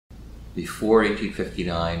before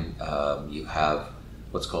 1859, you have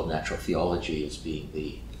what's called natural theology as being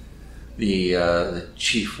the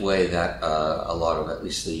chief way that a lot of, at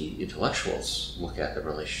least the intellectuals, look at the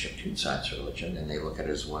relationship between science and religion, and they look at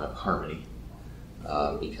it as one of harmony,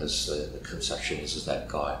 because the conception is that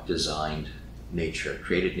God designed nature,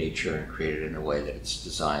 created nature, and created it in a way that it's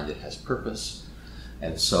designed, that has purpose.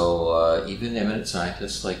 And so even eminent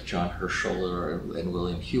scientists like John Herschel and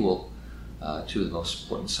William Whewell, two of the most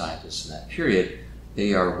important scientists in that period,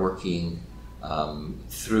 they are working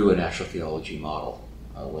through a natural theology model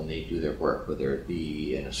when they do their work, whether it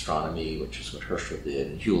be in astronomy, which is what Herschel did,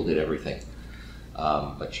 and Whewell did everything.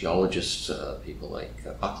 But geologists, people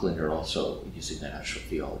like Buckland, are also using the natural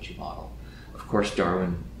theology model. Of course,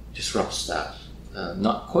 Darwin disrupts that,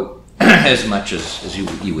 not quite as much as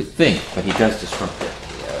you would think, but he does disrupt it.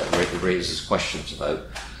 He raises questions about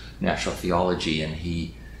natural theology, and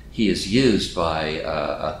he is used by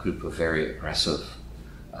a group of very aggressive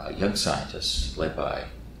young scientists led by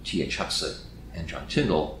T.H. Huxley and John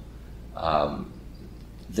Tyndall.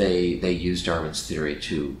 They use Darwin's theory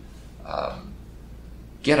to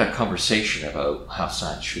get a conversation about how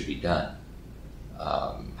science should be done,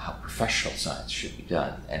 how professional science should be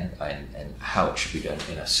done, and how it should be done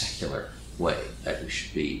in a secular way. That we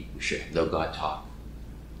should, though God taught,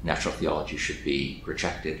 natural theology should be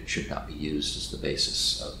rejected. It should not be used as the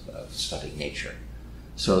basis of studying nature.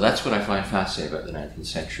 So that's what I find fascinating about the 19th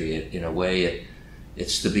century. In a way,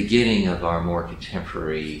 it's the beginning of our more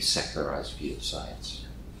contemporary secularized view of science.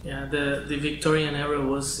 Yeah, the Victorian era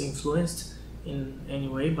was influenced in any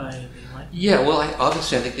way by the Enlightenment? Yeah, well,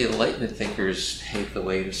 obviously I think the Enlightenment thinkers paved the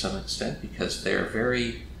way to some extent because they're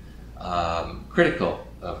very critical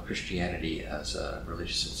of Christianity as a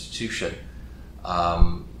religious institution,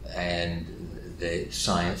 and the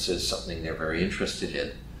science is something they're very interested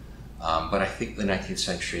in. But I think the 19th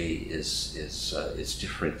century is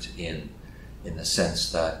different in the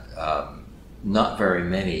sense that not very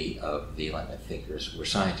many of the Enlightenment thinkers were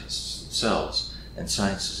scientists themselves, and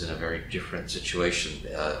science is in a very different situation.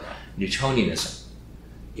 Newtonianism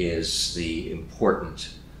is the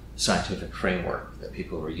important scientific framework that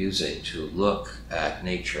people were using to look at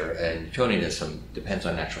nature, and Newtonianism depends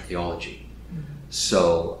on natural theology. Mm-hmm.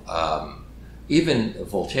 So even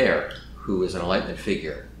Voltaire, who is an Enlightenment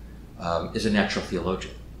figure, is a natural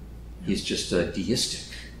theologian. He's just a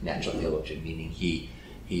deistic natural theologian, meaning he's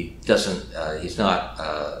not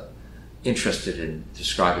interested in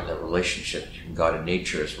describing the relationship between God and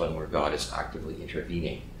nature as one where God is actively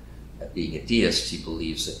intervening. Being a deist, he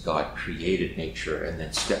believes that God created nature and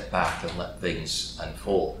then stepped back and let things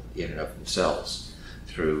unfold in and of themselves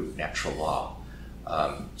through natural law.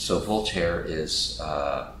 So Voltaire is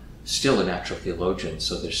still a natural theologian,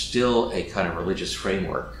 so there's still a kind of religious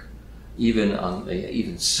framework.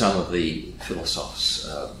 Even some of the philosophers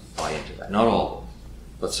buy into that. Not all of them,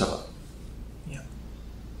 but some of them. Yeah.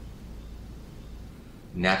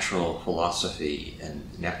 Natural philosophy and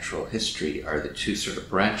natural history are the two sort of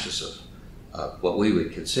branches of what we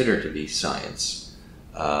would consider to be science.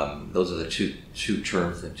 Those are the two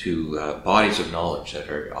terms, the two bodies of knowledge that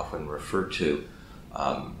are often referred to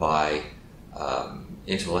by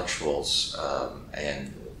intellectuals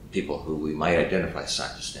and people who we might identify as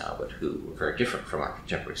scientists now, but who were very different from our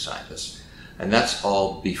contemporary scientists. And that's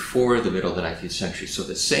all before the middle of the 19th century. So at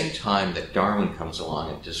the same time that Darwin comes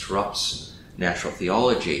along and disrupts natural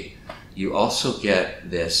theology, you also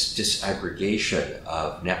get this disaggregation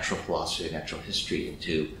of natural philosophy and natural history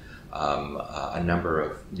into a number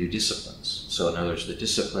of new disciplines. So in other words, the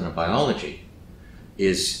discipline of biology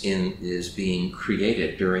is being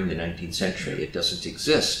created during the 19th century. It doesn't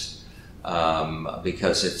exist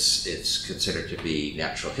because it's considered to be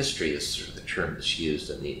natural history. Is sort of the term that's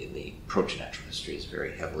used in the approach to natural history is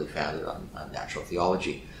very heavily founded on natural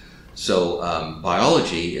theology. So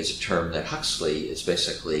biology is a term that Huxley is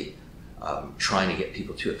basically trying to get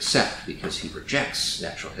people to accept because he rejects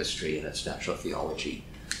natural history and its natural theology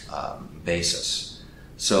basis.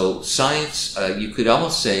 So science, you could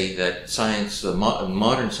almost say that science, the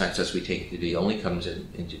modern science as we take it to be, only comes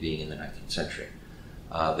into being in the 19th century.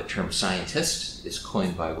 The term scientist is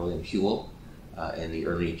coined by William Whewell in the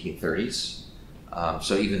early 1830s.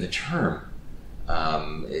 So even the term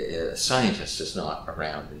scientist is not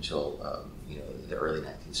around until the early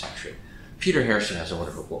 19th century. Peter Harrison has a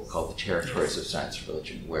wonderful book called The Territories of Science and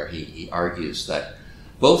Religion, where he argues that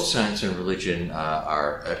both science and religion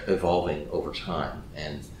are evolving over time,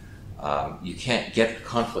 and you can't get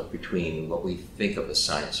conflict between what we think of as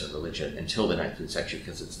science and religion until the 19th century,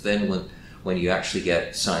 because it's then when you actually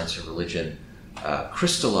get science and religion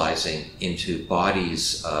crystallizing into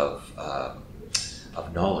bodies of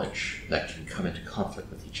of knowledge that can come into conflict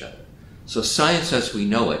with each other. So science as we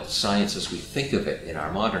know it, science as we think of it in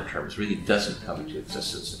our modern terms, really doesn't come into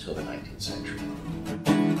existence until the 19th century.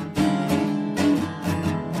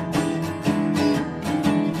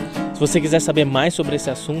 Se você quiser saber mais sobre esse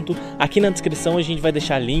assunto, aqui na descrição a gente vai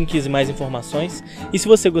deixar links e mais informações. E se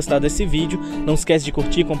você gostar desse vídeo, não esquece de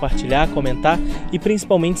curtir, compartilhar, comentar e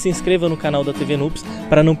principalmente se inscreva no canal da TV Noops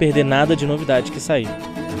para não perder nada de novidade que sair.